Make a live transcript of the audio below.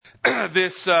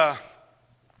This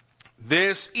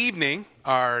evening,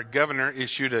 our governor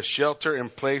issued a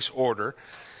shelter-in-place order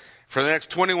for the next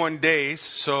 21 days.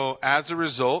 So as a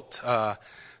result,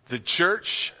 the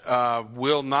church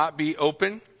will not be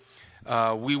open.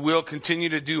 We will continue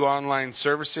to do online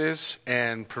services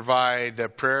and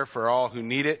provide prayer for all who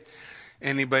need it.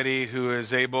 Anybody who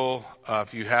is able,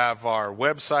 if you have our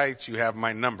websites, you have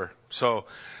my number. So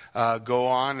go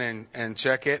on and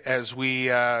check it as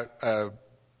we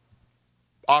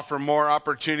offer more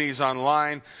opportunities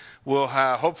online. We'll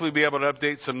hopefully be able to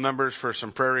update some numbers for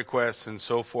some prayer requests and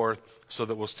so forth, so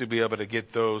that we'll still be able to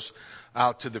get those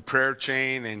out to the prayer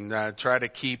chain and try to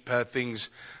keep things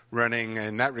running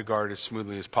in that regard as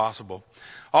smoothly as possible.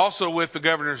 Also, with the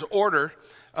governor's order,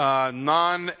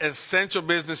 non-essential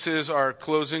businesses are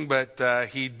closing, but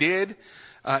he did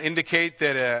indicate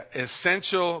that an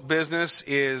essential business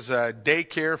is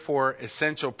daycare for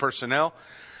essential personnel.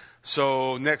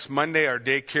 So next Monday, our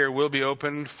daycare will be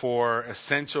open for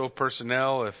essential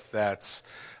personnel. If that's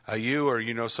you or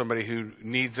you know somebody who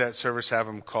needs that service, have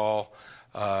them call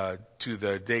to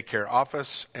the daycare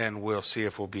office, and we'll see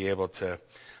if we'll be able to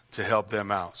help them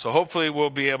out. So hopefully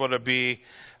we'll be able to be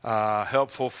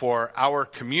helpful for our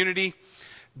community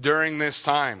during this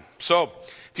time. So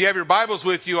if you have your Bibles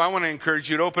with you, I want to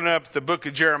encourage you to open up the book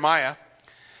of Jeremiah.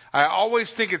 I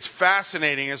always think it's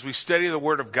fascinating as we study the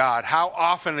Word of God, how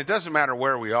often, it doesn't matter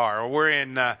where we are. We're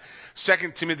in 2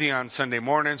 Timothy on Sunday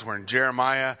mornings. We're in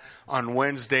Jeremiah on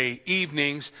Wednesday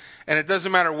evenings. And it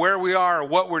doesn't matter where we are or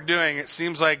what we're doing. It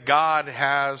seems like God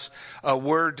has a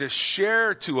word to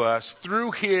share to us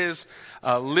through His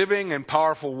living and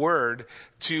powerful Word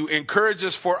to encourage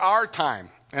us for our time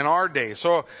and our day.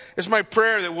 So it's my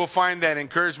prayer that we'll find that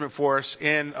encouragement for us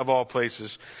in, of all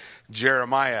places,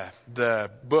 Jeremiah,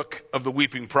 the book of the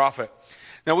weeping prophet.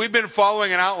 Now, we've been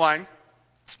following an outline,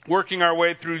 working our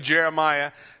way through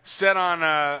Jeremiah, set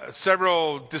on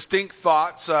several distinct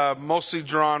thoughts, mostly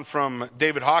drawn from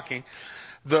David Hawking.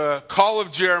 The call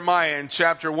of Jeremiah in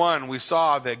chapter 1, we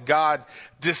saw that God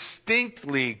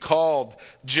distinctly called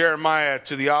Jeremiah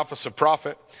to the office of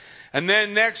prophet. And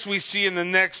then next we see in the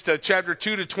next chapter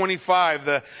 2 to 25,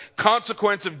 the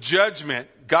consequence of judgment,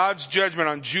 God's judgment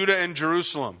on Judah and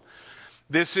Jerusalem.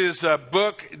 This is a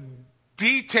book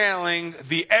detailing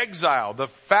the exile, the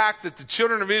fact that the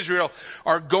children of Israel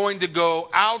are going to go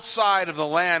outside of the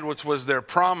land, which was their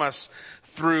promise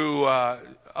through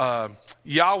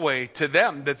Yahweh to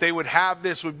them, that they would have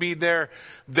this, would be their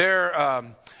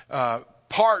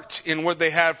part in what they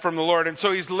had from the Lord. And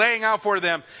so he's laying out for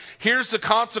them, here's the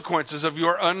consequences of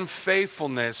your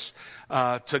unfaithfulness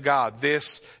to God,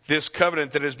 this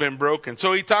covenant that has been broken.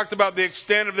 So he talked about the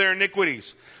extent of their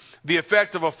iniquities, the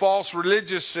effect of a false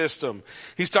religious system.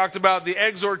 He's talked about the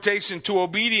exhortation to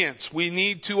obedience. We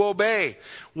need to obey.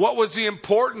 What was the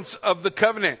importance of the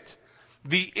covenant?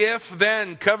 The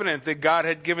if-then covenant that God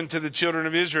had given to the children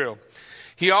of Israel.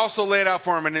 He also laid out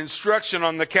for them an instruction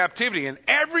on the captivity. And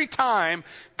every time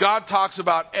God talks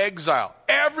about exile,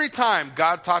 every time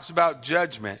God talks about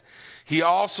judgment, he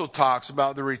also talks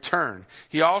about the return.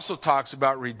 He also talks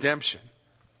about redemption,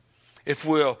 if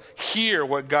we'll hear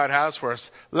what God has for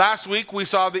us. Last week we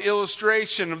saw the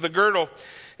illustration of the girdle.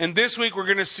 And this week we're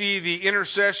going to see the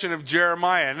intercession of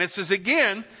Jeremiah. And this is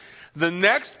again the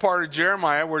next part of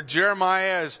Jeremiah, where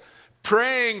Jeremiah is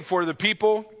praying for the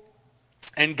people.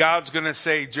 And God's going to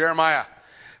say, Jeremiah,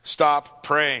 stop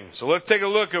praying. So let's take a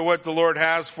look at what the Lord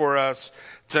has for us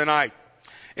tonight.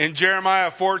 In Jeremiah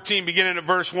 14, beginning at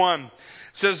verse 1, it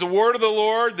says, the word of the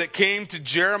Lord that came to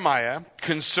Jeremiah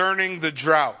concerning the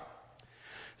drought.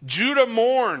 Judah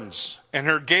mourns, and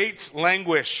her gates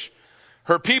languish.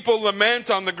 Her people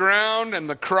lament on the ground, and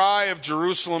the cry of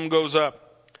Jerusalem goes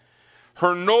up.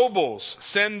 Her nobles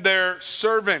send their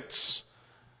servants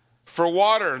for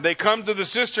water. They come to the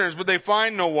cisterns, but they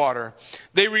find no water.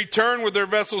 They return with their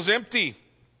vessels empty.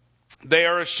 They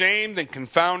are ashamed and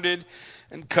confounded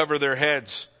and cover their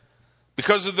heads.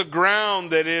 Because of the ground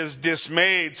that is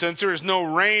dismayed, since there is no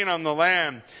rain on the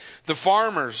land, the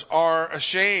farmers are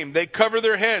ashamed. They cover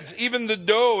their heads. Even the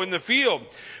doe in the field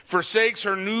forsakes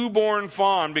her newborn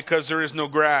fawn because there is no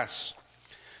grass.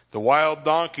 The wild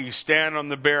donkeys stand on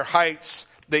the bare heights.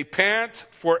 They pant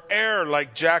for air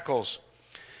like jackals,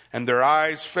 and their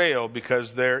eyes fail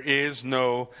because there is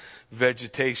no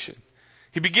vegetation.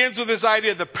 He begins with this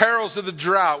idea of the perils of the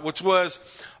drought, which was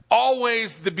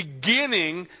always the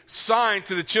beginning sign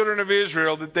to the children of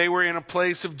Israel that they were in a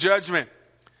place of judgment.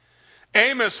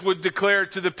 Amos would declare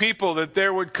to the people that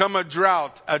there would come a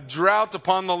drought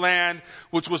upon the land,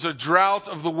 which was a drought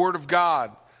of the word of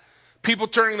God. People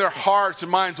turning their hearts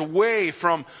and minds away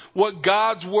from what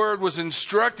God's word was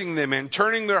instructing them in,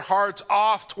 turning their hearts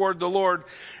off toward the Lord.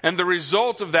 And the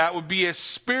result of that would be a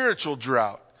spiritual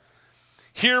drought.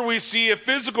 Here we see a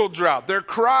physical drought. Their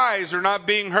cries are not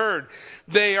being heard.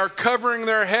 They are covering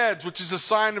their heads, which is a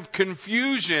sign of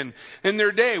confusion in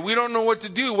their day. We don't know what to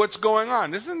do. What's going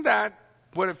on? Isn't that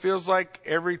what it feels like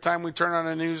every time we turn on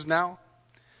the news now?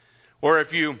 Or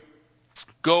if you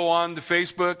go on to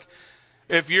Facebook,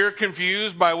 if you're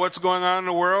confused by what's going on in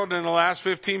the world in the last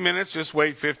 15 minutes, just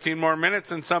wait 15 more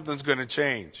minutes and something's going to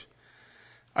change.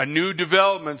 A new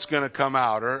development's going to come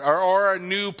out, or a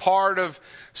new part of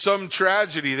some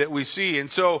tragedy that we see. And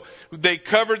so they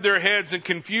covered their heads in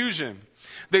confusion.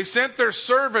 They sent their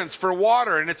servants for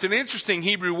water, and it's an interesting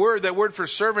Hebrew word. That word for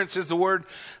servants is the word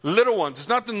little ones. It's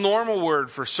not the normal word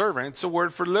for servant. It's a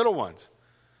word for little ones.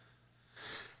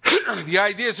 The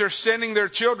idea is they're sending their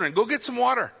children, go get some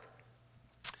water.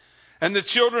 And the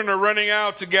children are running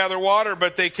out to gather water,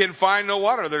 but they can find no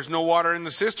water. There's no water in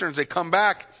the cisterns. They come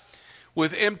back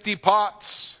with empty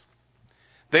pots.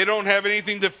 They don't have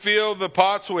anything to fill the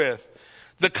pots with.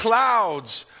 The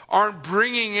clouds aren't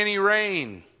bringing any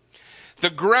rain. The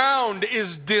ground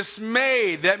is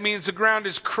dismayed. That means the ground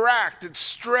is cracked. It's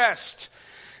stressed.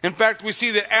 In fact, we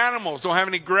see that animals don't have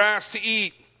any grass to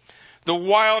eat. The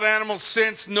wild animals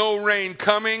sense no rain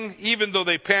coming, even though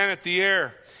they pant at the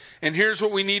air. And here's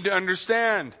what we need to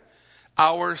understand.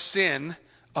 Our sin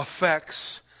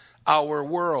affects our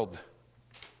world.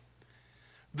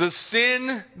 The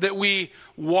sin that we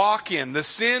walk in, the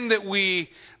sin that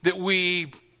we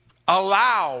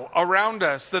allow around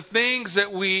us, the things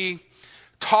that we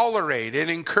tolerate and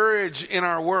encourage in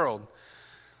our world,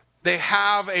 they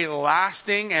have a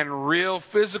lasting and real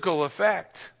physical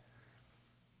effect.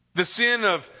 The sin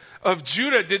of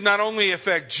Judah did not only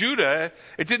affect Judah,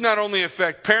 it did not only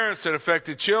affect parents, it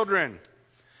affected children.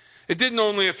 It didn't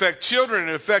only affect children,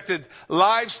 it affected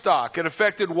livestock, it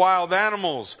affected wild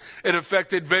animals, it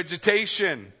affected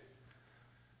vegetation.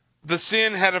 The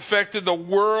sin had affected the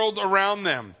world around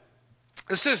them.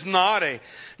 This is not a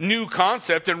new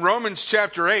concept. In Romans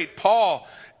chapter 8, Paul,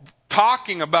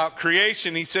 talking about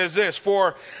creation, he says this,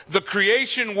 "For the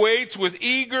creation waits with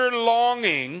eager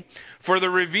longing for the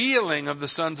revealing of the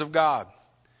sons of God."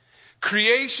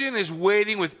 Creation is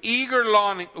waiting with eager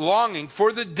longing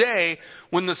for the day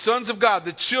when the sons of God,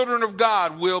 the children of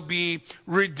God, will be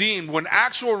redeemed, when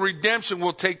actual redemption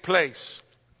will take place.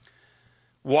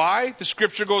 Why? The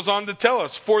scripture goes on to tell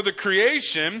us, "For the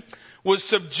creation was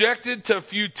subjected to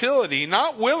futility,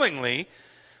 not willingly,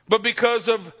 but because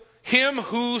of him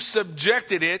who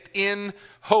subjected it in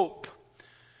hope."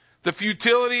 The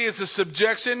futility is a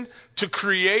subjection to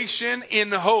creation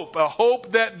in hope. A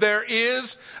hope that there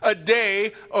is a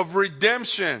day of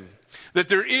redemption. That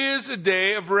there is a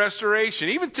day of restoration.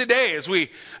 Even today, as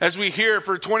we hear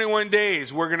for 21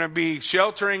 days, we're going to be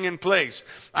sheltering in place.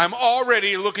 I'm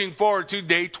already looking forward to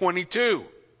day 22.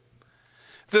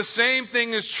 The same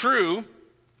thing is true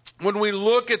when we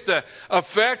look at the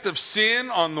effect of sin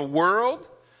on the world.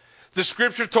 The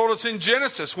scripture told us in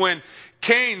Genesis, when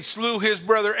Cain slew his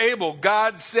brother Abel,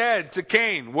 God said to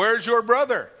Cain, "Where's your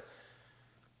brother?"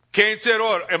 Cain said,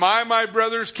 "Oh, am I my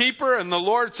brother's keeper?" And the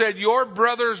Lord said, "Your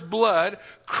brother's blood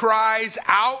cries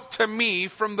out to me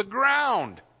from the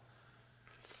ground."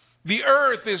 The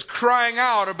earth is crying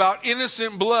out about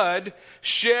innocent blood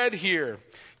shed here.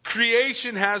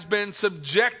 Creation has been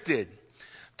subjected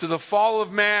to the fall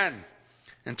of man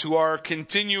and to our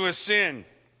continuous sin.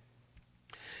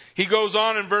 He goes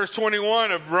on in verse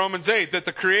 21 of Romans 8 that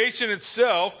the creation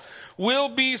itself will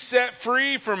be set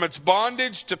free from its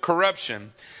bondage to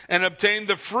corruption and obtain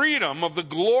the freedom of the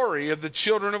glory of the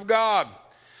children of God.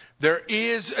 There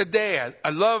is a day. I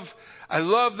love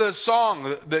the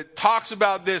song that talks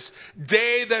about this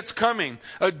day that's coming,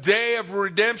 a day of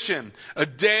redemption, a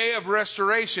day of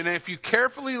restoration. And if you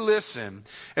carefully listen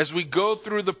as we go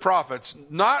through the prophets,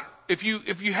 if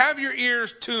you have your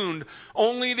ears tuned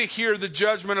only to hear the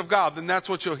judgment of God, then that's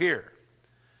what you'll hear.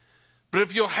 But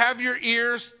if you'll have your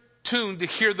ears tuned to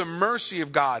hear the mercy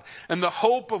of God and the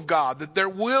hope of God, that there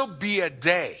will be a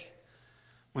day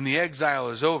when the exile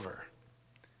is over.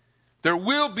 There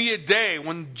will be a day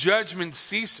when judgment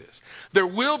ceases. There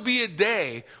will be a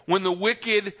day when the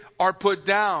wicked are put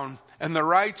down and the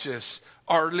righteous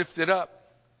are lifted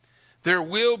up. There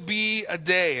will be a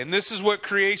day, and this is what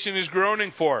creation is groaning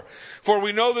for. For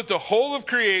we know that the whole of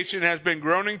creation has been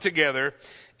groaning together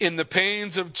in the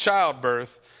pains of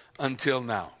childbirth until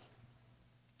now.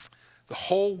 The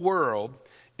whole world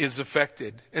is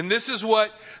affected. And this is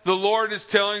what the Lord is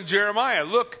telling Jeremiah.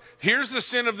 Look, here's the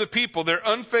sin of the people, their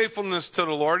unfaithfulness to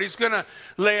the Lord. He's going to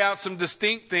lay out some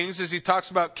distinct things as he talks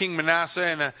about King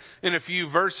Manasseh in a few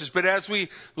verses. But as we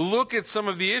look at some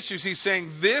of the issues, he's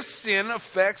saying this sin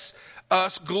affects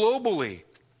us globally.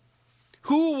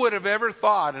 Who would have ever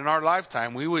thought in our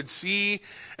lifetime we would see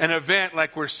an event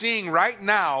like we're seeing right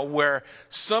now where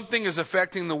something is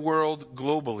affecting the world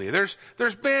globally?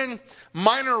 There's been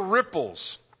minor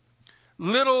ripples,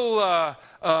 little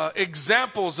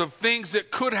examples of things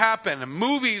that could happen, and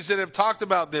movies that have talked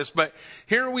about this. But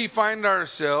here we find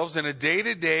ourselves in a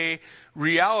day-to-day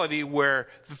reality where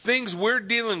the things we're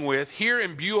dealing with here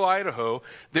in Buell, Idaho,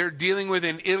 they're dealing with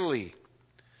in Italy.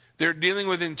 They're dealing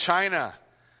with in China.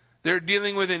 They're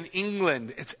dealing with in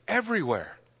England. It's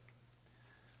everywhere.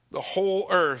 The whole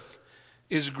earth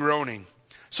is groaning.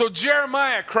 So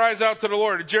Jeremiah cries out to the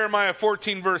Lord. Jeremiah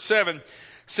 14 verse 7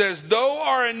 says, though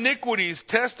our iniquities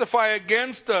testify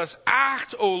against us,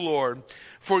 act, O Lord,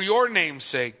 for your name's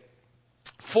sake.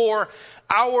 For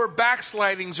our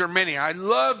backslidings are many. I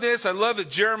love this. I love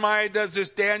that Jeremiah does this.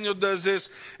 Daniel does this.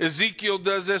 Ezekiel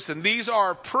does this. And these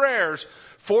are prayers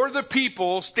for the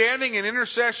people, standing in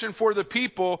intercession for the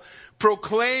people,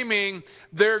 proclaiming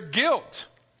their guilt.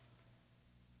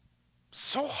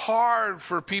 So hard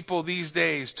for people these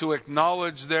days to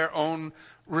acknowledge their own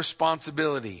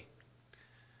responsibility.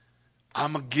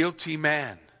 I'm a guilty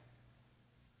man.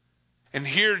 And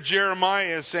here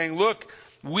Jeremiah is saying, look,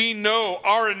 we know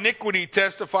our iniquity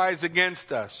testifies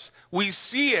against us. We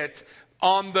see it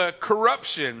on the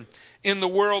corruption in the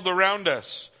world around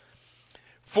us.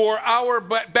 For our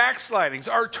backslidings,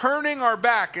 our turning our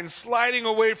back and sliding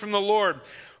away from the Lord,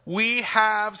 we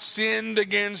have sinned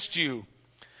against you.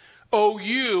 O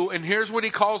you, and here's what he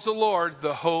calls the Lord,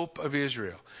 the hope of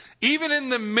Israel. Even in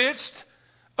the midst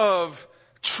of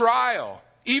trial,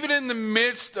 even in the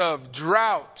midst of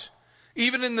drought,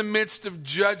 even in the midst of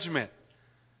judgment,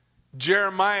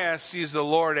 Jeremiah sees the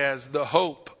Lord as the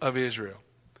hope of Israel.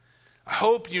 I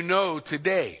hope you know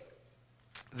today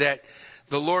that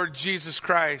the Lord Jesus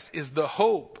Christ is the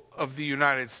hope of the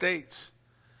United States.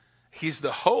 He's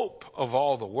the hope of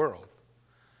all the world.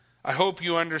 I hope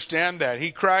you understand that.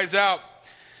 He cries out.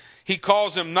 He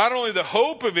calls him not only the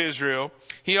hope of Israel,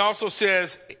 he also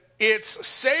says it's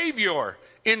Savior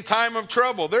in time of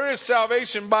trouble. There is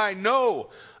salvation by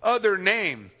no other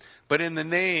name but in the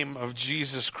name of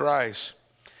Jesus Christ.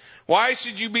 Why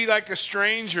should you be like a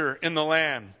stranger in the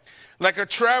land? Like a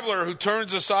traveler who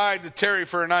turns aside to tarry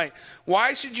for a night.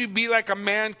 Why should you be like a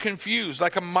man confused,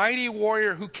 like a mighty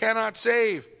warrior who cannot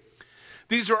save?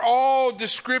 These are all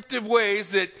descriptive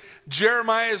ways that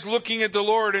Jeremiah is looking at the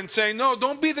Lord and saying, no,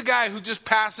 don't be the guy who just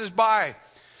passes by.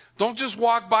 Don't just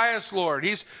walk by us, Lord.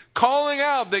 He's calling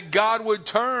out that God would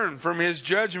turn from his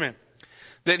judgment,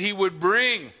 that he would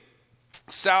bring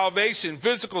salvation,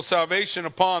 physical salvation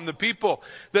upon the people,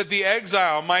 that the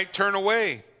exile might turn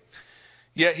away.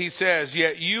 Yet he says,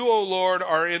 yet you, O Lord,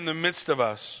 are in the midst of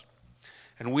us,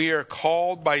 and we are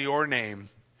called by your name.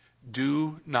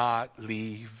 Do not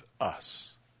leave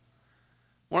us.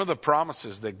 One of the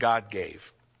promises that God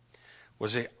gave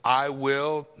was that I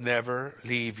will never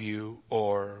leave you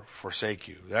or forsake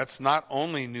you. That's not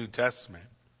only New Testament.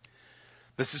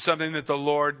 This is something that the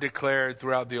Lord declared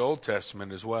throughout the Old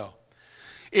Testament as well.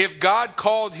 If God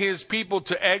called his people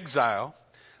to exile,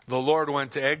 the Lord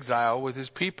went to exile with his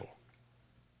people.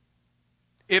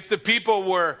 If the people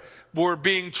were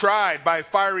being tried by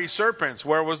fiery serpents,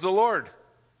 where was the Lord?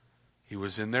 He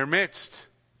was in their midst.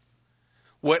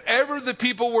 Whatever the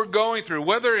people were going through,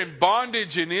 whether in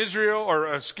bondage in Israel,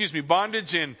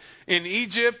 bondage in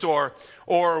Egypt,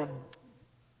 or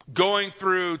going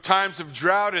through times of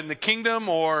drought in the kingdom,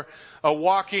 or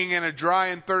walking in a dry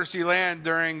and thirsty land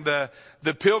during the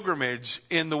pilgrimage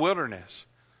in the wilderness,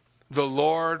 the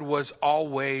Lord was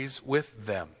always with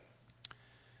them.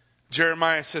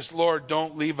 Jeremiah says, Lord,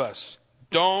 don't leave us.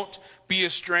 Don't be a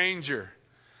stranger.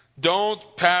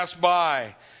 Don't pass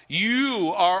by.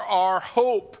 You are our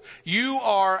hope. You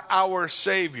are our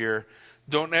Savior.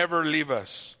 Don't ever leave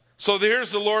us. So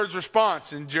here's the Lord's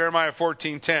response in Jeremiah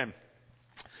 14:10.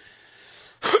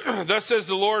 Thus says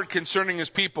the Lord concerning his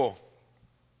people,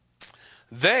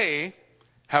 they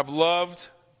have loved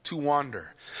to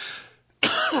wander.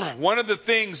 One of the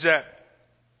things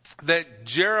that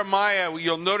Jeremiah,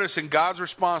 you'll notice in God's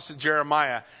response to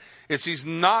Jeremiah, is he's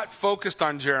not focused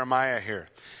on Jeremiah here.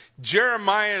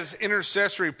 Jeremiah's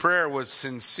intercessory prayer was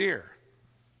sincere.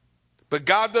 But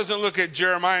God doesn't look at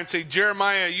Jeremiah and say,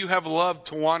 Jeremiah, you have loved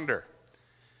to wander.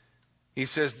 He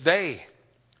says,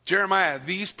 Jeremiah,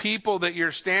 these people that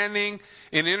you're standing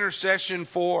in intercession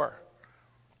for,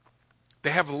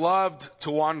 They have loved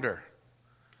to wander.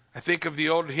 I think of the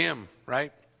old hymn,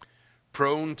 right?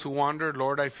 Prone to wander,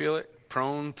 Lord, I feel it.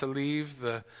 Prone to leave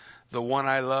the one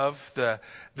I love.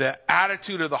 The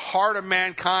attitude of the heart of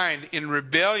mankind in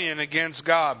rebellion against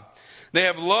God. They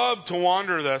have loved to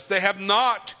wander thus. They have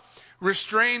not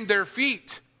restrained their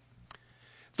feet.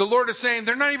 The Lord is saying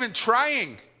they're not even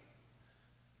trying.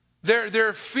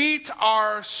 Their feet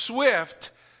are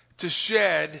swift to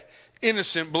shed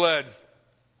innocent blood.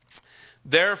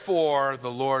 Therefore,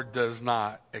 the Lord does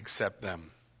not accept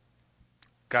them.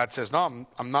 God says, no,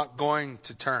 I'm not going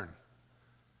to turn.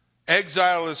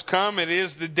 Exile has come. It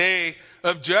is the day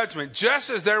of judgment.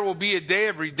 Just as there will be a day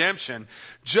of redemption,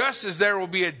 just as there will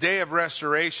be a day of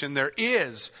restoration, there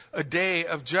is a day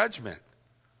of judgment.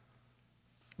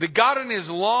 The God in his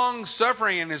long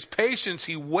suffering and his patience,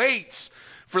 he waits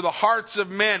for the hearts of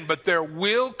men, but there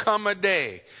will come a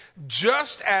day,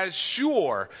 just as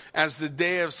sure as the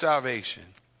day of salvation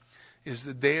is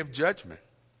the day of judgment.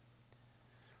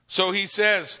 So he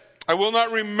says, I will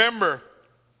not remember,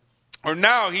 or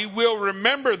now he will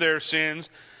remember their sins,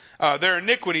 their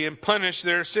iniquity, and punish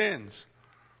their sins.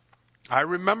 I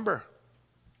remember.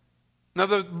 Now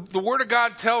the Word of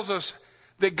God tells us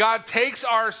that God takes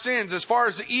our sins as far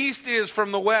as the east is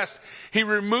from the west. He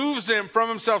removes them from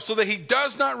himself so that he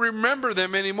does not remember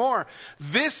them anymore.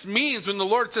 This means when the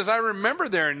Lord says, I remember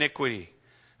their iniquity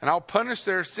and I'll punish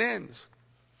their sins,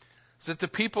 is that the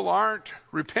people aren't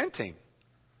repenting.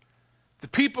 The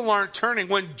people aren't turning.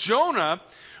 When Jonah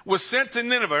was sent to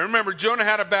Nineveh, remember Jonah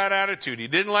had a bad attitude. He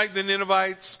didn't like the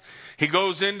Ninevites. He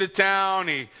goes into town.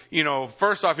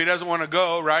 First off, he doesn't want to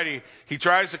go, right? He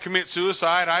tries to commit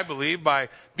suicide, I believe, by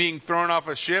being thrown off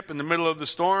a ship in the middle of the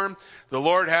storm. The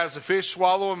Lord has a fish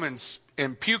swallow him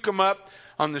and puke him up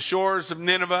on the shores of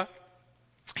Nineveh.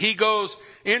 He goes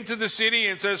into the city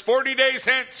and says, 40 days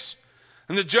hence,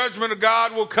 and the judgment of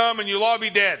God will come and you'll all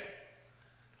be dead.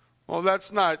 Well,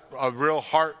 that's not a real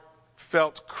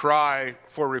heartfelt cry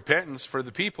for repentance for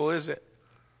the people, is it?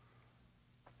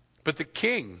 But the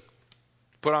king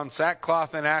put on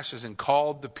sackcloth and ashes and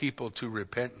called the people to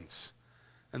repentance.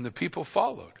 And the people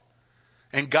followed.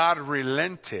 And God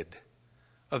relented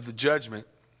of the judgment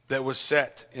that was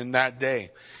set in that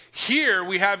day. Here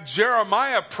we have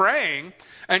Jeremiah praying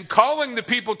and calling the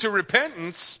people to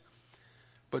repentance,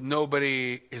 but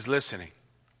nobody is listening.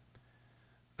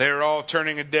 They are all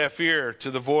turning a deaf ear to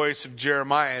the voice of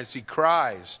Jeremiah as he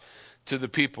cries to the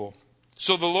people.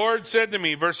 So the Lord said to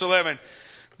me, verse 11,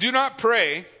 do not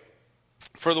pray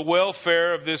for the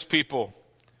welfare of this people.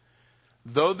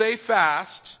 Though they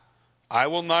fast, I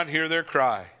will not hear their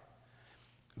cry.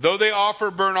 Though they offer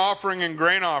burnt offering and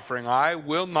grain offering, I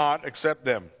will not accept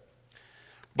them.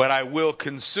 But I will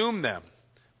consume them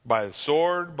by the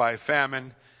sword, by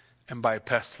famine, and by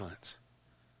pestilence.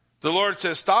 The Lord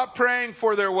says, stop praying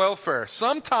for their welfare.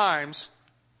 Sometimes,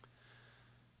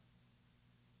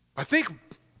 I think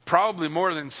probably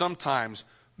more than sometimes,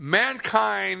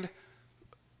 mankind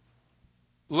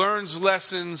learns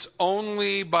lessons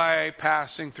only by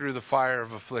passing through the fire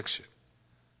of affliction,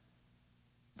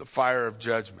 the fire of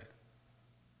judgment.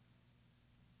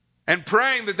 And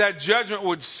praying that judgment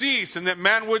would cease and that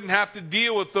man wouldn't have to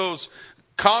deal with those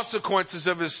consequences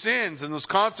of his sins and those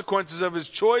consequences of his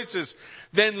choices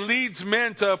then leads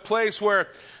men to a place where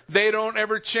they don't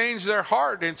ever change their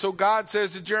heart. And so God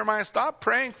says to Jeremiah, stop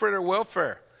praying for their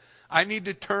welfare. I need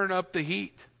to turn up the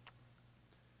heat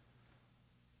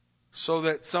so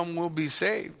that some will be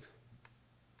saved.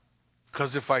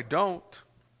 Because if I don't,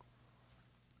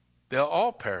 they'll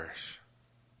all perish.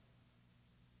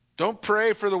 Don't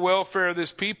pray for the welfare of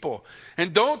this people.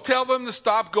 And don't tell them to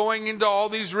stop going into all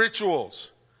these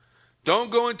rituals. Don't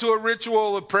go into a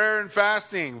ritual of prayer and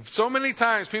fasting. So many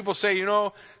times people say,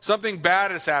 something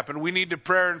bad has happened. We need to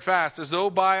pray and fast. As though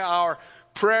by our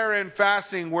prayer and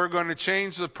fasting, we're going to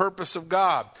change the purpose of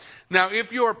God. Now,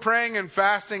 if you are praying and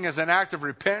fasting as an act of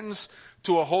repentance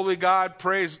to a holy God,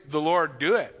 praise the Lord,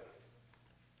 do it.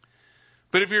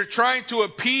 But if you're trying to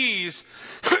appease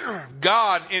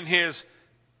God in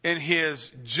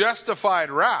his justified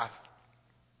wrath,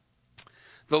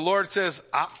 the Lord says,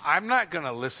 I'm not going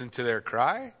to listen to their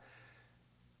cry.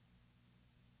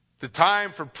 The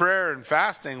time for prayer and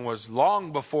fasting was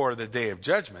long before the day of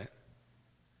judgment.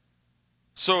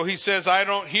 So he says, I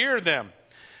don't hear them.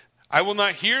 I will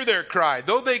not hear their cry.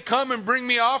 Though they come and bring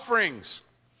me offerings,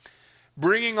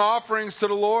 bringing offerings to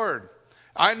the Lord.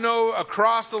 I know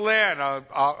across the land,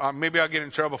 maybe I'll get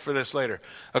in trouble for this later.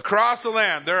 Across the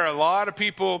land, there are a lot of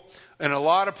people in a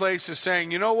lot of places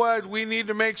saying, you know what, we need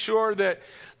to make sure that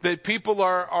people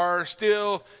are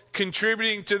still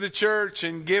contributing to the church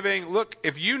and giving. Look,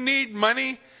 if you need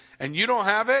money and you don't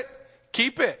have it,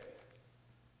 keep it.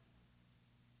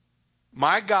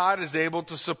 My God is able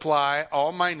to supply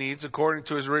all my needs according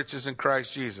to his riches in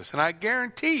Christ Jesus. And I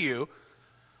guarantee you,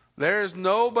 there is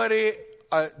nobody,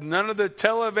 none of the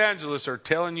televangelists are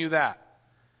telling you that.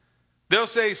 They'll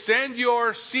say, send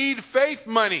your seed faith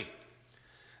money,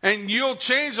 and you'll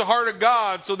change the heart of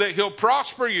God so that he'll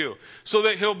prosper you, so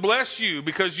that he'll bless you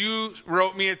because you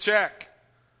wrote me a check.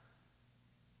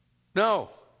 No.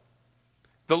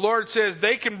 The Lord says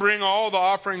they can bring all the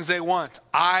offerings they want.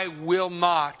 I will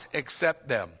not accept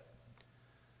them.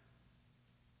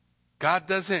 God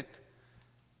doesn't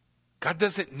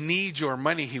need your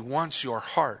money. He wants your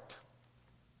heart.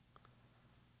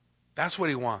 That's what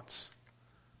he wants.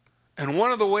 And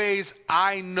one of the ways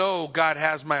I know God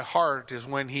has my heart is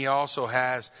when he also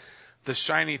has the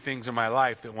shiny things in my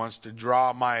life that wants to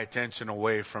draw my attention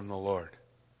away from the Lord.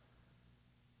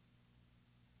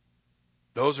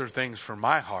 Those are things for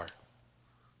my heart.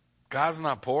 God's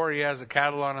not poor. He has a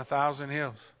cattle on 1,000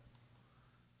 hills.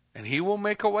 And he will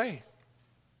make a way.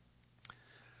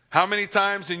 How many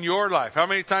times in your life, how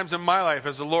many times in my life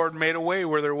has the Lord made a way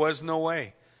where there was no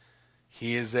way?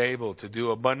 He is able to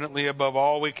do abundantly above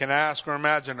all we can ask or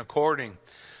imagine according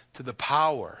to the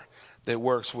power that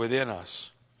works within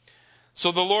us.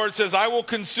 So the Lord says, I will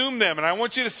consume them. And I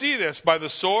want you to see this, by the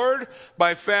sword,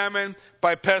 by famine,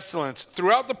 by pestilence.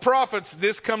 Throughout the prophets,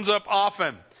 this comes up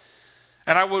often.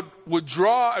 And I would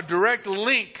draw a direct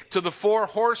link to the 4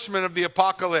 horsemen of the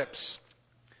apocalypse.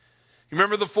 You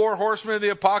remember the 4 horsemen of the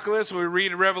apocalypse? We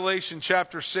read in Revelation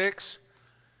chapter 6.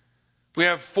 We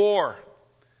have 4.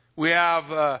 We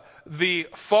have the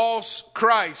false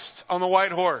Christ on the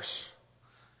white horse.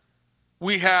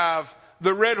 We have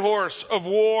the red horse of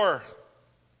war.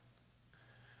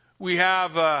 We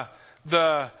have the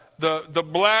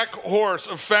black horse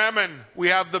of famine. We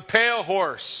have the pale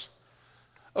horse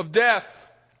of death.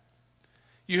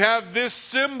 You have this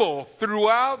symbol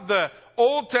throughout the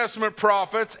Old Testament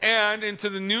prophets and into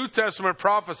the New Testament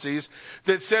prophecies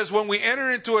that says when we enter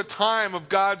into a time of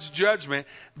God's judgment,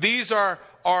 these are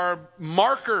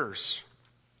markers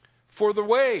for the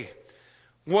way.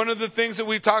 One of the things that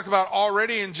we talked about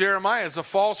already in Jeremiah is a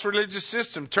false religious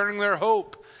system, turning their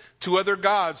hope to other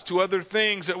gods, to other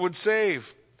things that would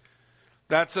save.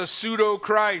 That's a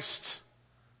pseudo-Christ.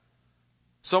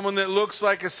 Someone that looks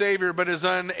like a savior but is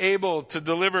unable to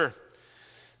deliver.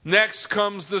 Next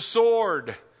comes the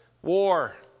sword,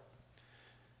 war.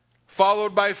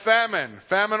 Followed by famine.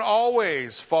 Famine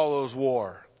always follows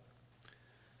war.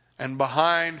 And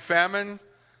behind famine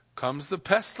comes the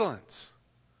pestilence.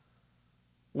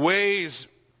 Ways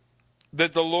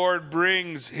that the Lord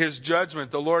brings his judgment.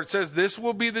 The Lord says this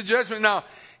will be the judgment. Now,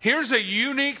 here's a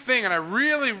unique thing, and I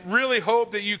really, really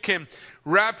hope that you can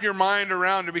wrap your mind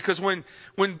around it, because when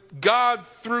God,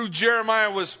 through Jeremiah,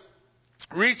 was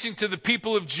reaching to the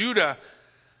people of Judah,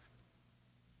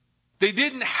 they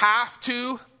didn't have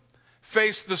to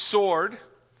face the sword.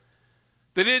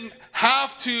 They didn't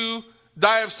have to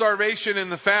die of starvation in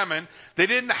the famine. They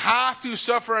didn't have to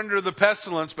suffer under the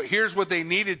pestilence, but here's what they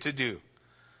needed to do.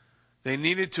 They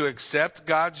needed to accept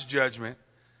God's judgment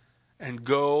and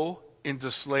go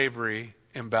into slavery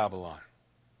in Babylon.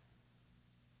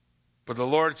 But the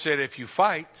Lord said, if you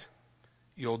fight,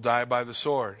 you'll die by the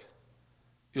sword.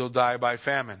 You'll die by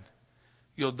famine.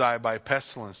 You'll die by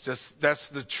pestilence. That's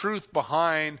the truth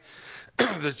behind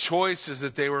the choices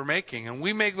that they were making. And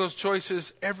we make those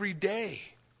choices every day.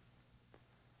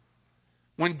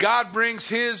 When God brings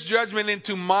his judgment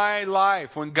into my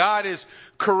life, when God is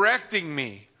correcting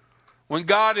me, when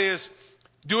God is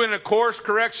doing a course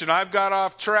correction, I've got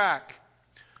off track.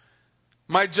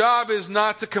 My job is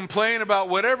not to complain about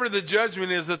whatever the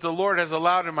judgment is that the Lord has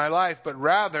allowed in my life, but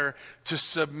rather to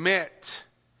submit.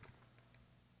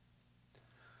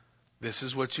 This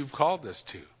is what you've called us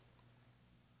to.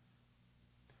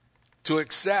 To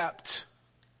accept.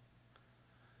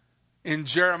 In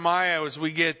Jeremiah, as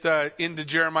we get into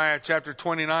Jeremiah chapter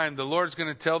 29, the Lord's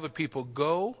going to tell the people,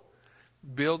 go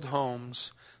build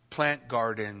homes, plant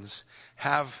gardens,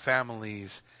 have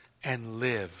families, and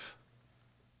live.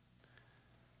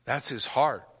 That's his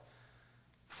heart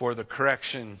for the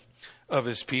correction of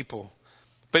his people.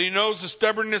 But he knows the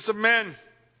stubbornness of men.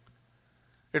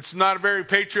 It's not a very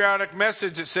patriotic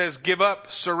message. It says, give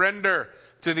up, surrender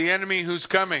to the enemy who's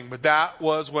coming. But that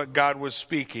was what God was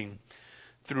speaking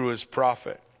through his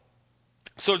prophet.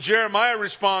 So Jeremiah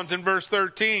responds in verse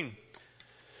 13.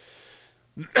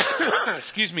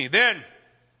 Excuse me. Then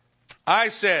I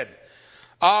said,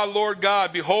 Ah, Lord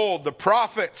God, behold, the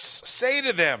prophets say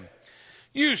to them,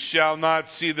 you shall not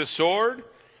see the sword,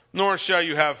 nor shall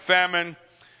you have famine,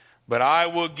 but I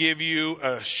will give you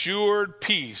assured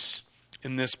peace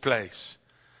in this place.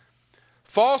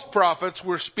 False prophets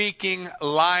were speaking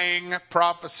lying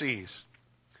prophecies.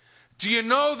 Do you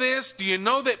know this? Do you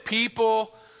know that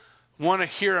people want to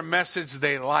hear a message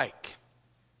they like?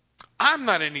 I'm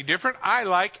not any different. I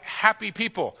like happy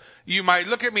people. You might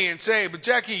look at me and say, but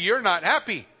Jackie, you're not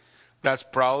happy. That's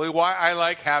probably why I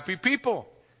like happy people.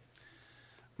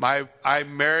 I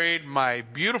married my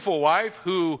beautiful wife,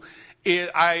 who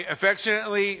I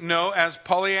affectionately know as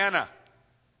Pollyanna.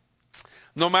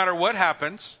 No matter what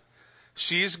happens,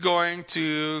 she's going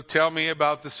to tell me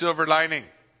about the silver lining.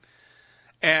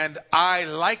 And I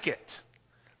like it.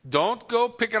 Don't go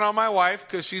picking on my wife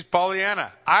because she's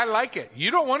Pollyanna. I like it. You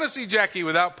don't want to see Jackie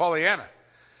without Pollyanna.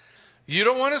 You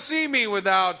don't want to see me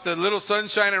without the little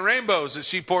sunshine and rainbows that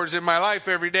she pours in my life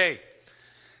every day.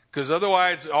 Because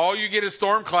otherwise, all you get is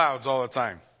storm clouds all the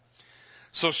time.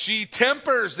 So she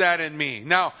tempers that in me.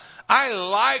 Now, I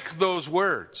like those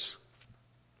words.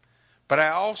 But I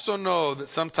also know that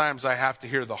sometimes I have to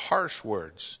hear the harsh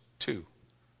words too.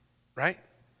 Right?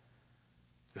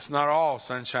 It's not all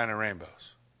sunshine and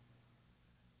rainbows.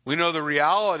 We know the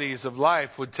realities of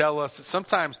life would tell us that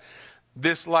sometimes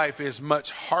this life is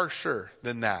much harsher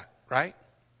than that, right?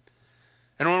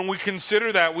 And when we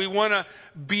consider that, we want to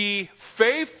be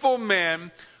faithful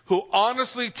men who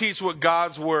honestly teach what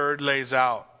God's word lays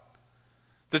out.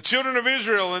 The children of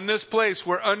Israel in this place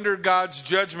were under God's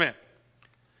judgment.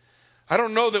 I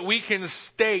don't know that we can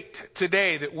state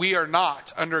today that we are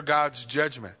not under God's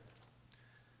judgment.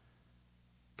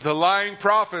 The lying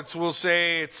prophets will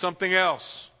say it's something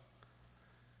else.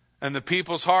 And the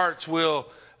people's hearts will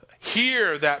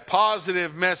hear that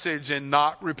positive message and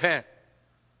not repent.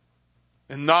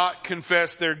 And not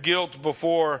confess their guilt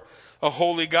before a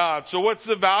holy God. So what's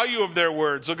the value of their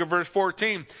words? Look at verse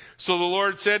 14. So the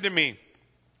Lord said to me,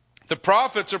 the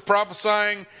prophets are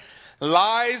prophesying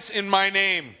lies in my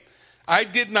name. I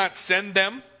did not send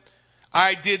them.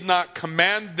 I did not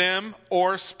command them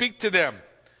or speak to them.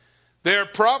 They are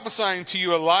prophesying to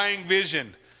you a lying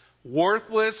vision,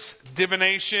 worthless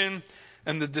divination,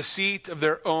 and the deceit of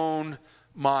their own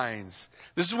minds.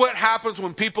 This is what happens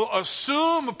when people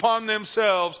assume upon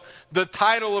themselves the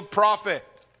title of prophet.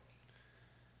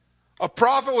 A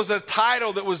prophet was a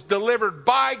title that was delivered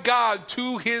by God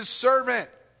to his servant.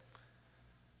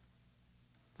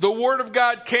 The word of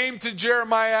God came to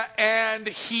Jeremiah and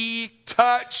he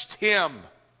touched him.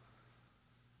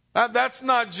 Now, that's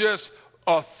not just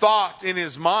a thought in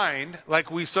his mind like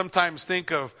we sometimes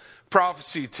think of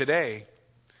prophecy today.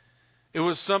 It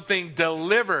was something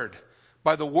delivered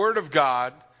by the word of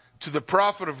God to the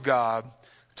prophet of God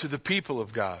to the people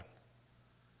of God.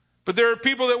 But there are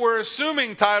people that were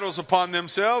assuming titles upon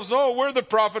themselves. Oh, we're the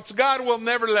prophets. God will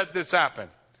never let this happen.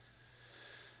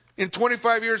 In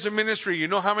 25 years of ministry, you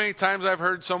know how many times I've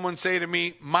heard someone say to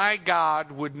me, my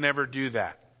God would never do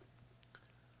that.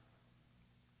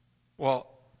 Well,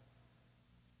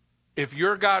 if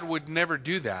your God would never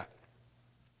do that,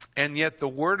 and yet the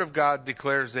word of God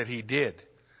declares that he did,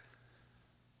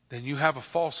 then you have a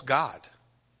false God.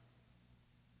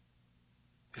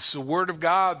 It's the word of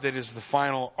God that is the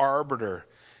final arbiter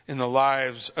in the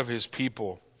lives of his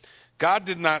people. God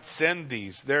did not send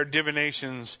these. Their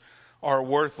divinations are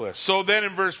worthless. So then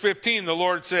in verse 15, the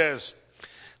Lord says,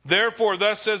 therefore,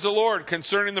 thus says the Lord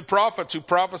concerning the prophets who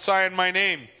prophesy in my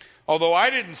name, although I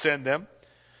didn't send them,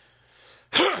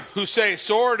 who say,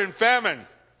 sword and famine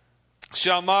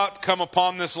shall not come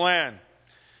upon this land.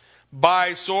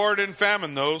 By sword and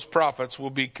famine, those prophets will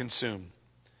be consumed.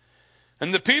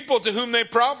 And the people to whom they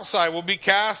prophesy will be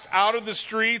cast out of the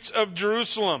streets of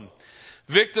Jerusalem,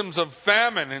 victims of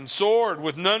famine and sword,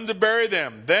 with none to bury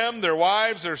them, their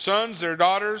wives, their sons, their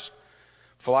daughters.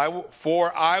 For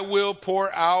I will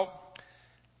pour out,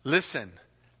 listen,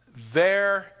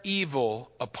 their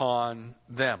evil upon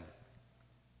them.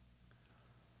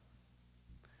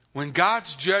 When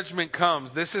God's judgment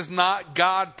comes, this is not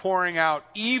God pouring out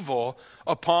evil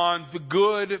upon the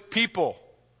good people.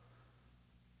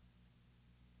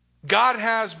 God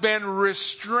has been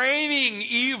restraining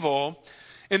evil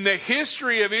in the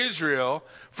history of Israel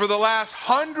for the last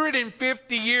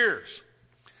 150 years.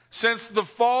 Since the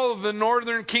fall of the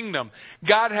northern kingdom,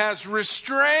 God has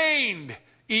restrained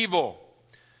evil.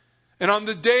 And on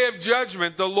the day of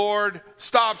judgment, the Lord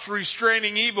stops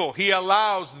restraining evil. He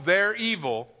allows their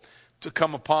evil to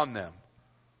come upon them.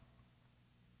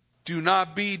 Do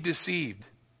not be deceived.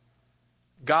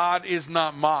 God is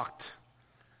not mocked.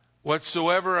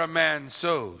 Whatsoever a man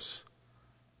sows,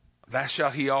 that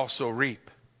shall he also reap.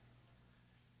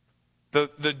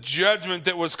 The judgment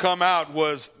that was come out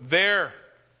was their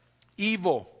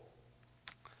evil.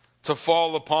 to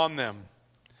fall upon them.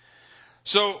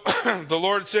 So the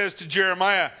Lord says to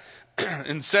Jeremiah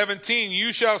in 17,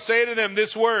 you shall say to them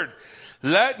this word,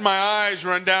 let my eyes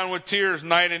run down with tears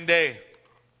night and day.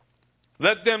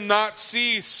 Let them not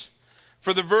cease,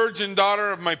 for the virgin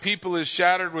daughter of my people is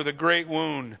shattered with a great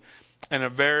wound and a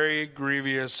very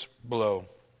grievous blow.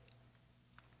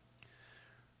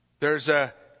 There's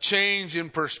a change in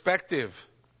perspective.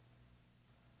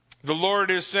 The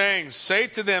Lord is saying, say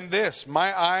to them this,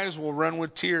 my eyes will run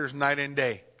with tears night and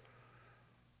day.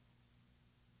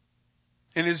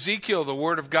 In Ezekiel, the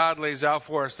Word of God lays out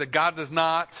for us that God does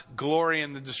not glory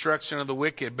in the destruction of the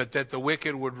wicked, but that the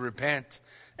wicked would repent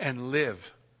and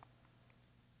live.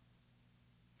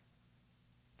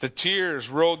 The tears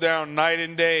roll down night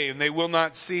and day, and they will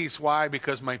not cease. Why?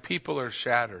 Because my people are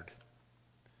shattered.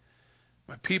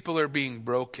 My people are being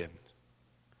broken.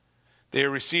 They are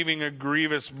receiving a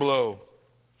grievous blow.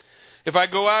 If I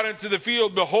go out into the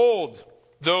field, behold,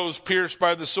 those pierced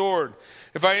by the sword.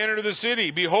 If I enter the city,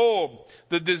 behold,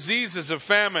 the diseases of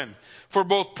famine. For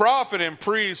both prophet and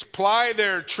priest ply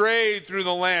their trade through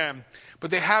the land,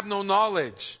 but they have no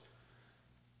knowledge.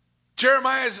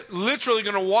 Jeremiah is literally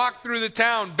going to walk through the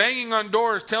town, banging on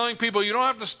doors, telling people, you don't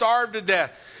have to starve to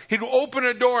death. He'd open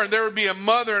a door and there would be a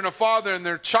mother and a father and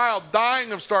their child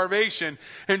dying of starvation.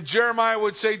 And Jeremiah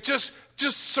would say, just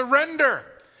surrender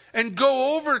and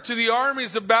go over to the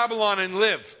armies of Babylon and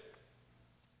live.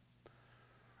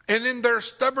 And in their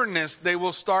stubbornness, they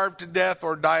will starve to death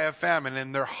or die of famine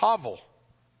in their hovel,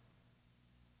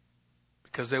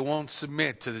 because they won't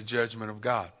submit to the judgment of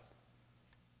God.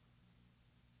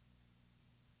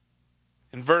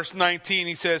 In verse 19,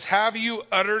 he says, have you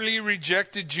utterly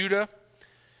rejected Judah?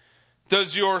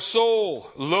 Does your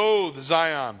soul loathe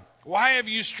Zion? Why have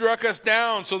you struck us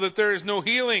down so that there is no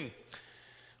healing?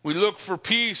 We looked for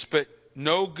peace, but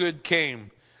no good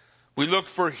came. We looked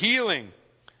for healing,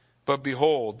 but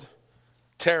behold,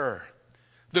 terror.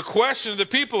 The question of the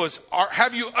people is,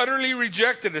 have you utterly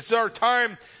rejected? Is our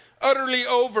time utterly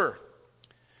over?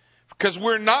 Because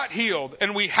we're not healed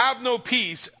and we have no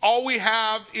peace. All we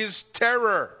have is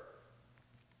terror.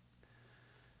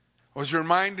 I was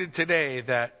reminded today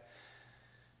that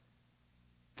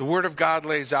the Word of God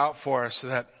lays out for us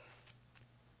that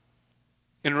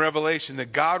in Revelation,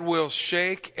 that God will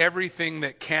shake everything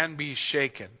that can be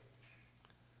shaken.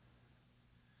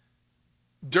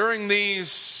 During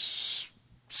these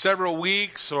several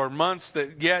weeks or months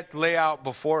that yet lay out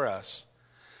before us,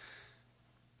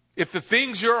 if the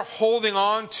things you're holding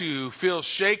on to feel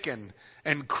shaken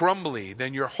and crumbly,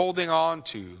 then you're holding on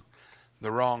to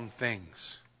the wrong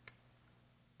things.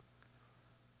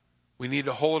 We need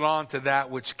to hold on to that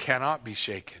which cannot be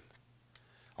shaken.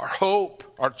 Our hope,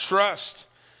 our trust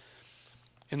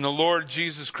in the Lord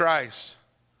Jesus Christ.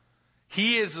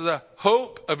 He is the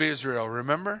hope of Israel,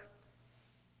 remember?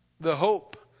 The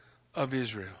hope of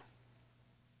Israel.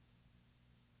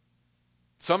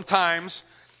 Sometimes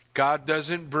God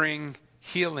doesn't bring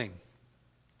healing,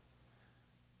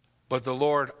 but the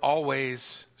Lord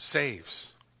always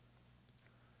saves.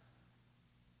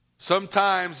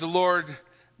 Sometimes the Lord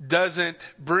doesn't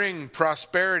bring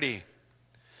prosperity,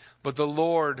 but the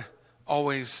Lord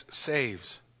always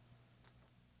saves.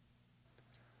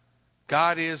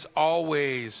 God is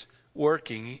always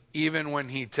working, even when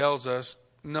He tells us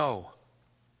no.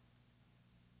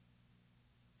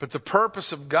 But the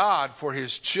purpose of God for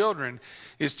His children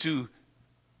is to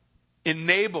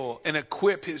enable and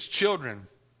equip His children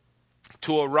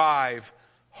to arrive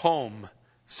home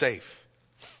safe.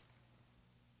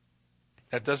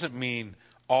 That doesn't mean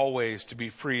always to be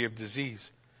free of disease.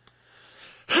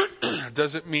 It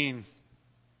doesn't mean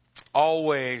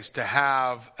always to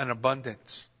have an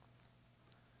abundance.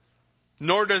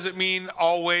 Nor does it mean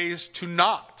always to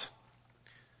not.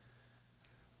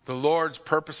 The Lord's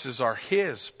purposes are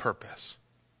His purpose.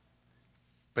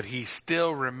 But He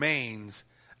still remains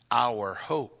our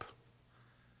hope.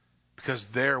 Because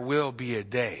there will be a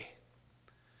day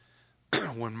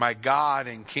when my God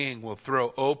and King will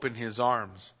throw open His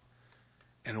arms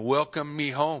and welcome me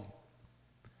home.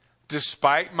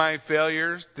 Despite my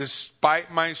failures,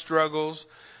 despite my struggles,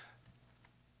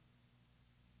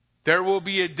 there will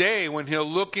be a day when He'll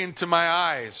look into my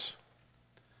eyes.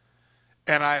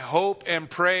 And I hope and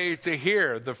pray to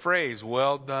hear the phrase,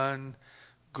 well done,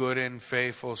 good and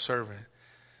faithful servant.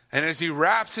 And as He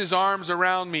wraps His arms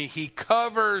around me, He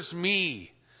covers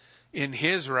me in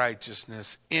His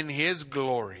righteousness, in His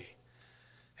glory.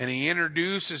 And He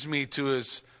introduces me to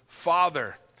His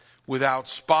Father without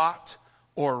spot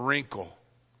or wrinkle,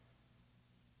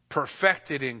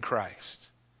 perfected in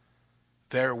Christ.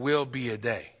 There will be a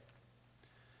day.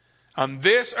 On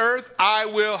this earth I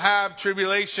will have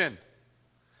tribulation.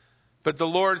 But the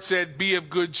Lord said, be of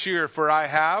good cheer, for I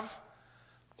have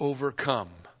overcome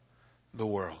the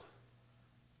world.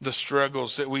 The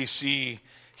struggles that we see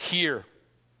here.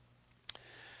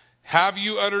 Have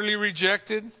you utterly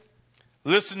rejected?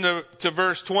 Listen to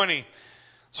verse 20.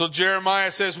 So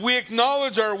Jeremiah says, we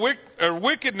acknowledge our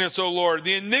wickedness, O Lord,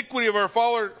 the iniquity of our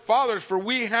fathers, for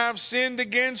we have sinned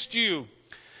against you.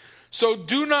 So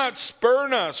do not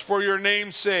spurn us for your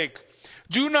name's sake.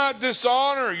 Do not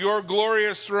dishonor your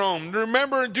glorious throne.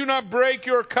 Remember, and do not break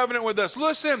your covenant with us.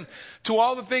 Listen to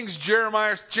all the things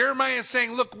Jeremiah is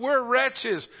saying. Look, we're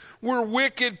wretches. We're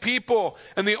wicked people.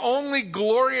 And the only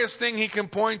glorious thing he can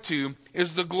point to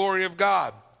is the glory of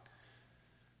God.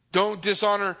 Don't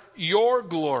dishonor your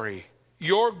glory,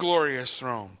 your glorious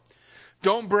throne.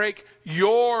 Don't break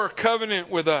your covenant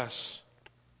with us.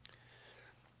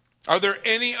 Are there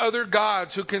any other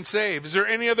gods who can save? Is there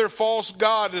any other false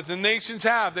god that the nations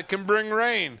have that can bring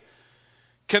rain?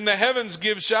 Can the heavens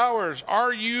give showers?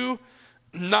 Are you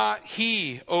not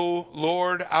he, O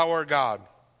Lord our God?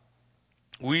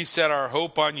 We set our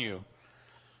hope on you,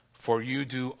 for you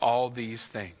do all these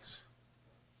things.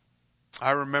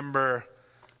 I remember,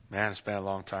 man, it's been a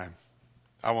long time.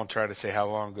 I won't try to say how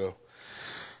long ago.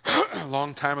 A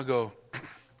long time ago,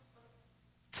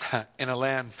 in a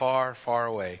land far, far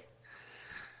away,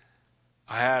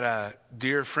 I had a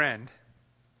dear friend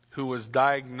who was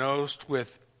diagnosed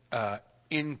with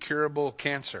incurable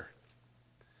cancer.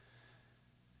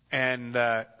 And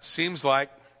seems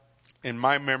like, in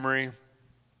my memory,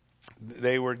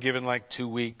 they were given like 2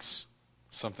 weeks,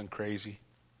 something crazy.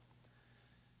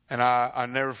 And I'll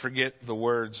never forget the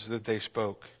words that they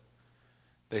spoke.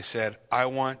 They said, I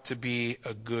want to be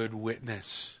a good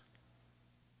witness.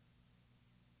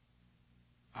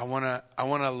 I want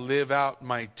to live out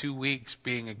my 2 weeks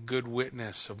being a good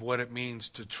witness of what it means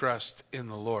to trust in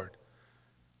the Lord.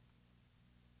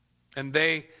 And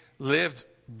they lived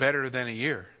better than a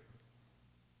year.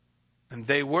 And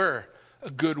they were a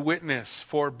good witness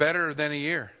for better than a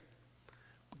year.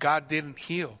 God didn't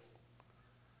heal.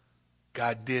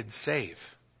 God did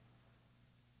save.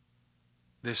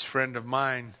 This friend of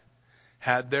mine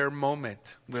had their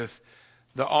moment with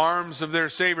the arms of their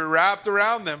Savior wrapped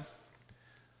around them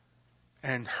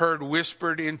and heard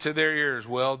whispered into their ears,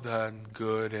 well done,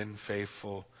 good and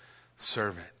faithful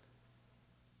servant.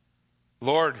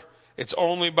 Lord, it's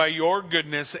only by your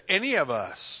goodness that any of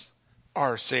us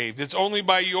are saved. It's only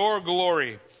by your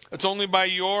glory. It's only by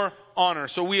your honor.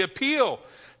 So we appeal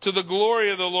to the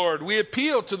glory of the Lord. We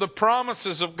appeal to the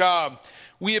promises of God.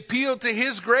 We appeal to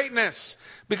his greatness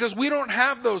because we don't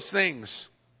have those things.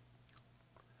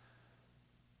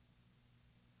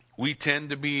 We tend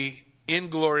to be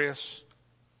inglorious,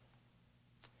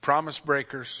 promise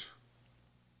breakers,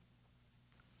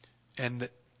 and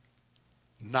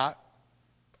not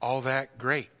all that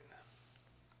great.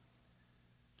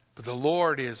 But the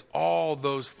Lord is all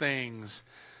those things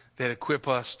that equip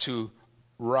us to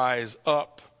rise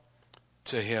up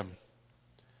to him.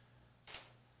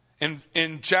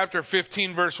 In chapter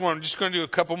 15, verse 1, I'm just going to do a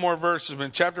couple more verses. But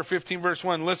in chapter 15, verse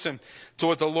 1, listen to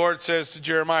what the Lord says to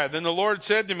Jeremiah. Then the Lord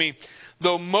said to me,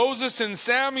 though Moses and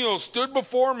Samuel stood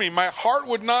before me, my heart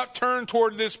would not turn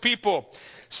toward this people.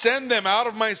 Send them out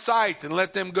of my sight and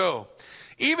let them go.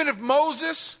 Even if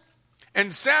Moses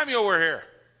and Samuel were here,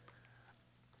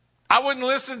 I wouldn't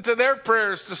listen to their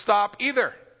prayers to stop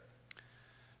either.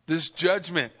 This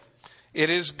judgment, it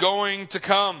is going to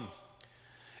come.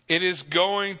 It is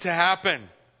going to happen.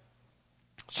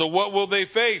 So what will they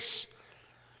face?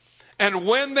 And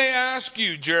when they ask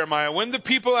you, Jeremiah, when the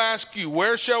people ask you,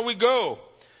 where shall we go?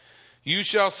 You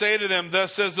shall say to them,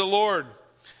 thus says the Lord,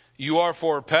 you are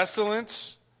for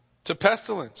pestilence to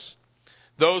pestilence.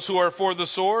 Those who are for the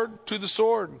sword to the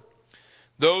sword.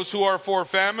 Those who are for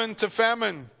famine to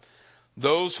famine.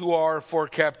 Those who are for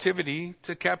captivity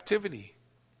to captivity.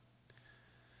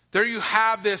 There you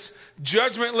have this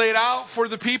judgment laid out for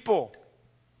the people.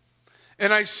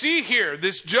 And I see here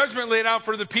this judgment laid out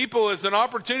for the people as an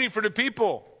opportunity for the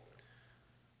people.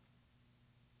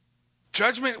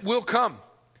 Judgment will come.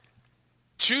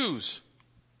 Choose.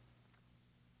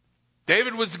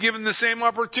 David was given the same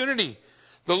opportunity.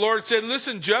 The Lord said,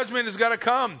 listen, judgment has got to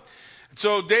come.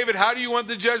 So David, how do you want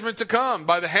the judgment to come?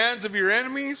 By the hands of your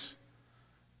enemies?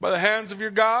 By the hands of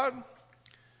your God?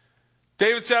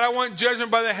 David said, I want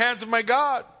judgment by the hands of my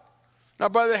God,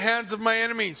 not by the hands of my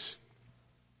enemies.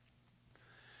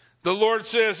 The Lord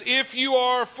says, if you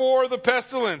are for the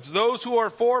pestilence, those who are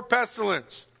for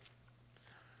pestilence,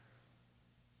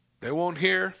 they won't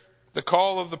hear the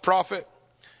call of the prophet.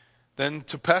 then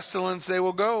to pestilence they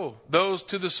will go. Those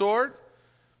to the sword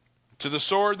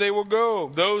they will go.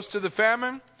 Those to the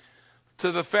famine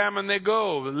they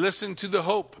go. Listen to the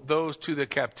hope. Those to the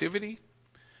captivity.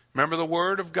 Remember the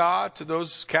word of God to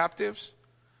those captives?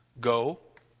 Go,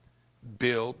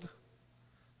 build,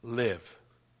 live.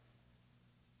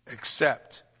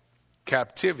 Except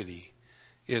captivity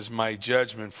is my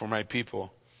judgment for my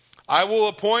people. I will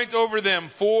appoint over them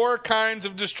 4 kinds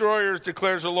of destroyers,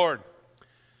 declares the Lord.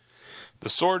 The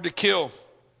sword to kill,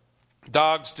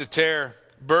 dogs to tear,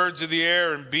 birds of the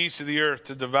air and beasts of the earth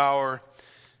to devour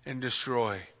and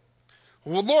destroy.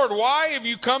 Well, Lord, why have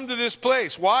you come to this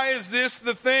place? Why is this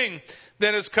the thing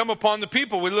that has come upon the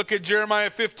people? We look at Jeremiah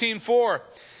 15:4.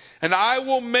 And I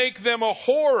will make them a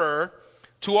horror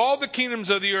to all the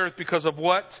kingdoms of the earth because of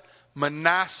what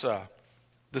Manasseh,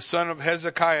 the son of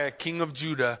Hezekiah, king of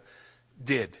Judah,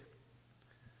 did.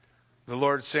 The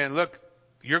Lord saying, look,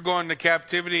 you're going to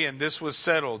captivity, and this was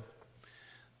settled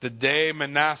the day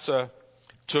Manasseh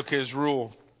took his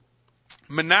rule.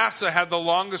 Manasseh had the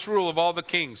longest rule of all the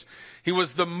kings. He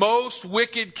was the most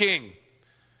wicked king.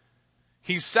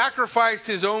 He sacrificed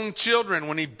his own children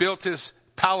when he built his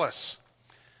palace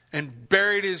and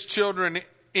buried his children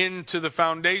into the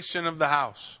foundation of the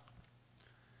house.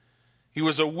 He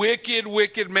was a wicked,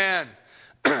 wicked man.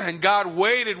 And God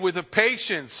waited with a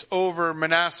patience over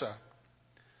Manasseh.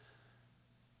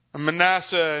 And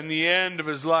Manasseh, in the end of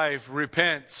his life,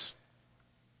 repents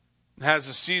and has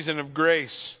a season of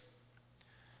grace.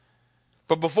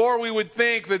 But before we would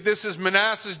think that this is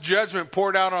Manasseh's judgment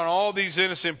poured out on all these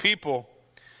innocent people,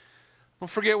 don't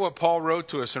forget what Paul wrote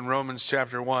to us in Romans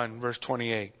chapter 1, verse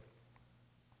 28.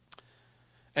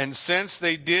 And since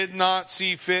they did not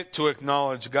see fit to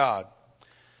acknowledge God,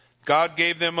 God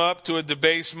gave them up to a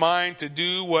debased mind to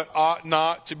do what ought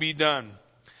not to be done.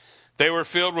 They were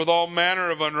filled with all manner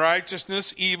of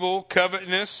unrighteousness, evil,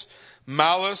 covetousness,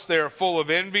 malice. They are full of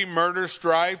envy, murder,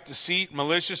 strife, deceit,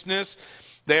 maliciousness.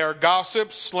 They are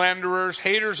gossips, slanderers,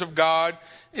 haters of God,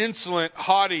 insolent,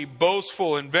 haughty,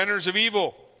 boastful, inventors of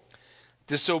evil,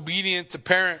 disobedient to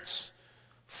parents,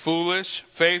 foolish,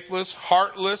 faithless,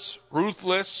 heartless,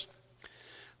 ruthless.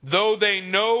 Though they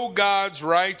know God's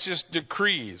righteous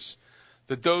decrees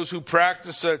that those who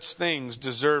practice such things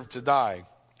deserve to die.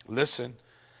 Listen,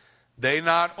 they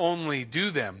not only do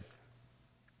them,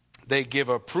 they give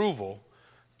approval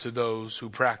to those who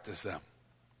practice them.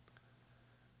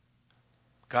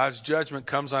 God's judgment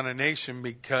comes on a nation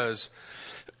because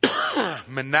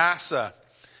Manasseh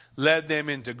led them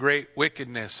into great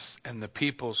wickedness, and the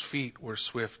people's feet were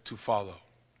swift to follow.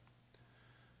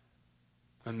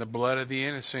 And the blood of the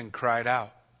innocent cried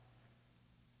out,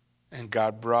 and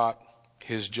God brought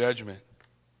his judgment.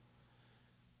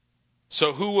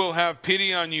 So who will have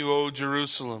pity on you, O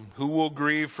Jerusalem? Who will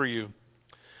grieve for you?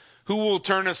 Who will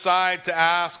turn aside to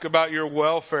ask about your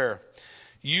welfare?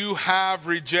 You have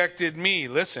rejected me.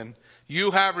 Listen, you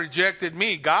have rejected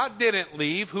me. God didn't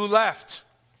leave. Who left?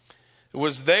 It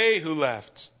was they who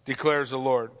left, declares the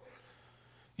Lord.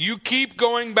 You keep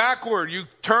going backward. You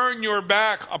turn your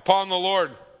back upon the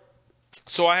Lord.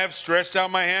 So I have stretched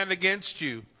out my hand against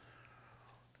you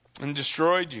and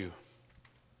destroyed you.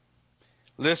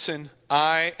 Listen,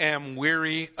 I am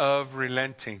weary of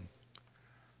relenting.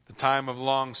 The time of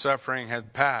long suffering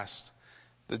had passed.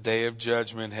 The day of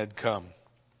judgment had come.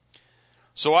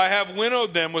 So I have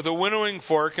winnowed them with a winnowing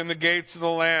fork in the gates of the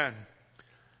land.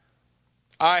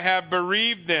 I have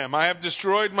bereaved them. I have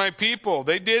destroyed my people.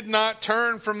 They did not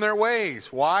turn from their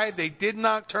ways. Why? They did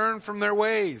not turn from their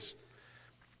ways.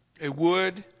 They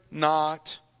would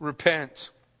not repent.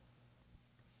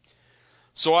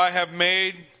 So I have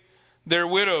made their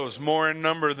widows more in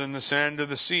number than the sand of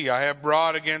the sea. I have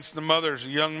brought against the mothers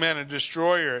of young men a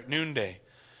destroyer at noonday.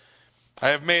 I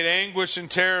have made anguish and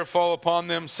terror fall upon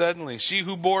them suddenly. She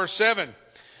who bore 7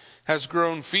 has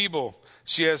grown feeble.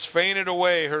 She has fainted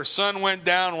away. Her son went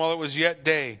down while it was yet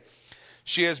day.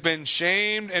 She has been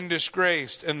shamed and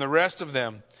disgraced, and the rest of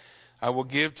them I will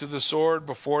give to the sword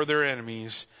before their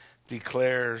enemies,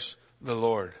 declares the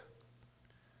Lord.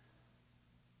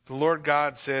 The Lord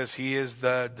God says he is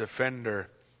the defender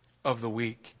of the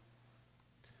weak.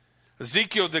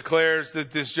 Ezekiel declares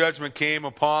that this judgment came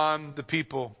upon the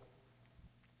people.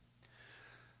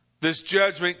 This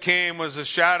judgment came as a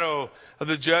shadow of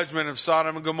the judgment of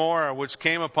Sodom and Gomorrah, which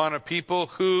came upon a people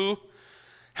who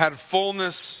had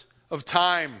fullness of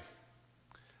time,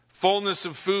 fullness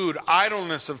of food,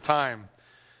 idleness of time,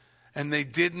 and they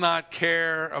did not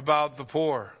care about the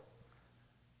poor.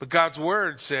 But God's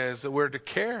word says that we're to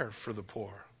care for the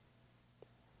poor.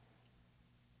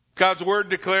 God's word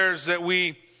declares that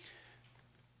we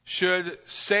should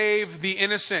save the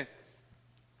innocent.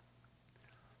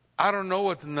 I don't know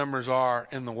what the numbers are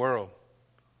in the world,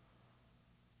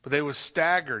 but they would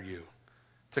stagger you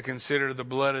to consider the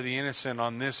blood of the innocent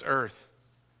on this earth.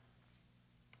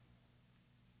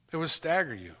 It would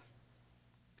stagger you.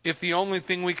 If the only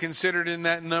thing we considered in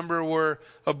that number were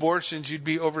abortions, you'd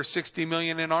be over 60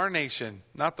 million in our nation,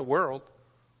 not the world.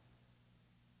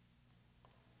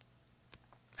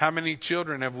 How many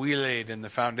children have we laid in the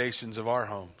foundations of our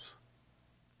homes?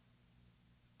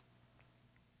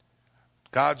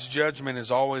 God's judgment is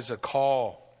always a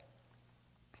call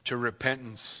to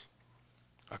repentance,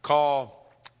 a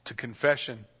call to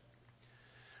confession,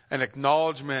 an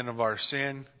acknowledgement of our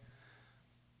sin,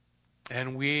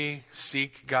 and we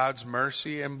seek God's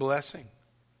mercy and blessing.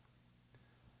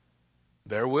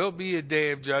 There will be a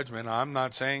day of judgment. I'm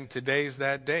not saying today's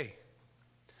that day.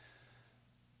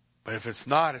 But if it's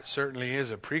not, it certainly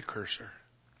is a precursor.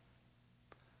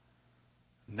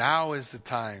 Now is the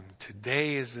time.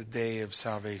 Today is the day of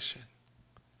salvation.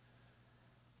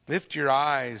 Lift your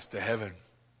eyes to heaven.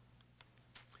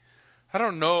 I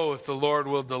don't know if the Lord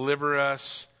will deliver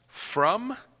us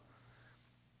from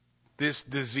this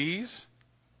disease,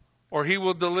 or He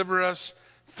will deliver us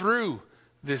through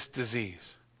this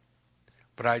disease.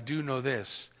 But I do know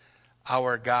this: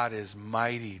 our God is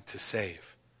mighty to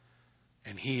save,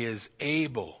 and He is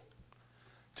able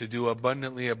to do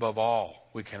abundantly above all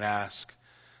we can ask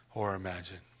or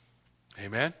imagine.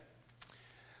 Amen?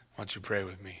 Why don't you pray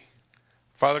with me?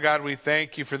 Father God, we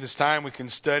thank you for this time we can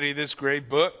study this great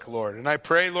book, Lord. And I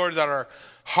pray, Lord, that our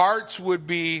hearts would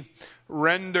be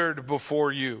rendered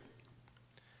before you.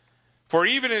 For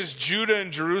even as Judah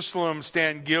and Jerusalem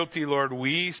stand guilty, Lord,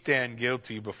 we stand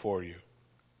guilty before you.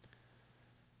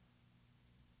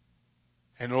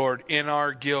 And Lord, in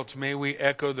our guilt, may we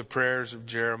echo the prayers of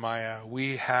Jeremiah.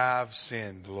 We have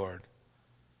sinned, Lord.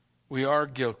 We are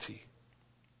guilty.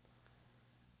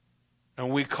 And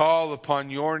we call upon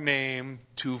your name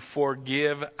to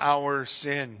forgive our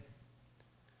sin.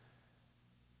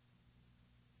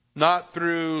 Not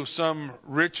through some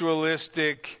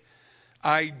ritualistic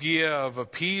idea of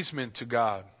appeasement to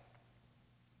God,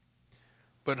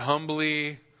 but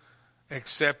humbly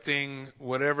accepting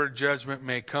whatever judgment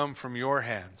may come from your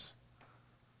hands.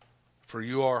 For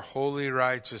you are holy,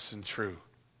 righteous, and true.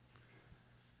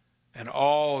 And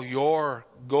all your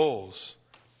goals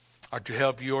are to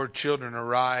help your children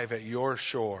arrive at your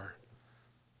shore.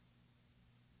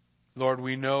 Lord,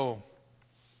 we know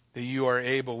that you are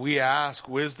able. We ask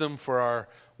wisdom for our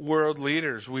world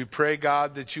leaders. We pray,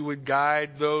 God, that you would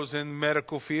guide those in the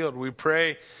medical field. We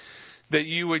pray that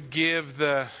you would give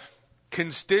the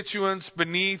constituents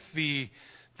beneath the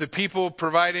people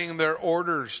providing their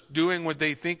orders, doing what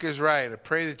they think is right. I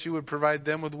pray that you would provide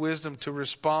them with wisdom to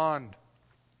respond,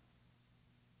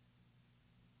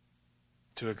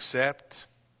 to accept,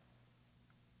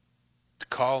 to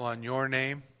call on your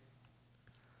name.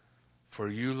 For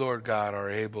you, Lord God, are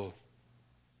able.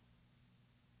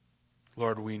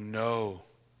 Lord, we know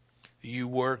that you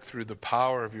work through the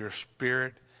power of your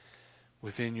Spirit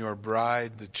within your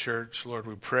bride, the church. Lord,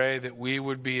 we pray that we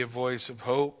would be a voice of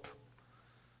hope,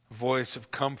 a voice of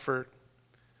comfort,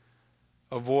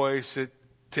 a voice that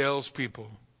tells people,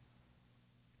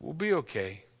 we'll be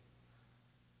okay.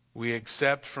 We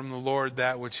accept from the Lord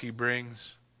that which he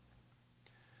brings.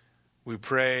 We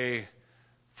pray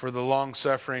for the long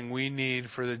suffering we need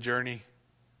for the journey.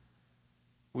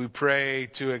 We pray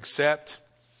to accept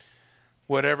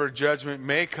whatever judgment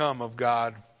may come of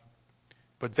God,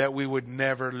 but that we would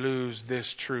never lose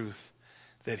this truth,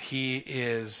 that he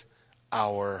is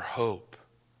our hope.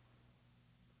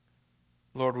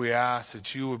 Lord, we ask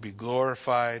that you would be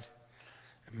glorified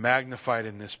and magnified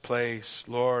in this place.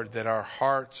 Lord, that our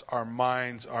hearts, our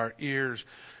minds, our ears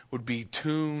would be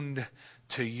tuned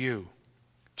to you,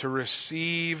 to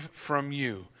receive from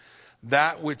you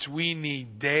that which we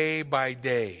need day by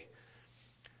day.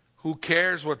 Who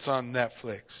cares what's on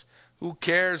Netflix? Who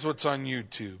cares what's on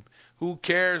YouTube? Who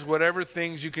cares whatever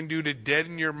things you can do to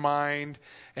deaden your mind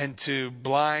and to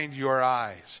blind your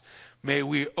eyes? May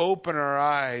we open our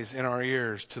eyes and our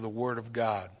ears to the Word of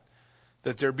God,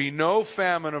 that there be no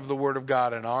famine of the Word of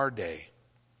God in our day.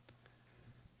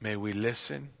 May we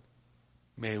listen.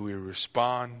 May we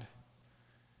respond.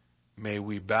 May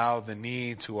we bow the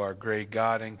knee to our great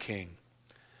God and King.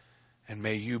 And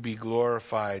may you be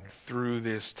glorified through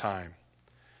this time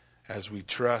as we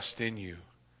trust in you.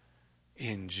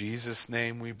 In Jesus'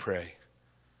 name we pray.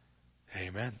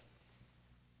 Amen.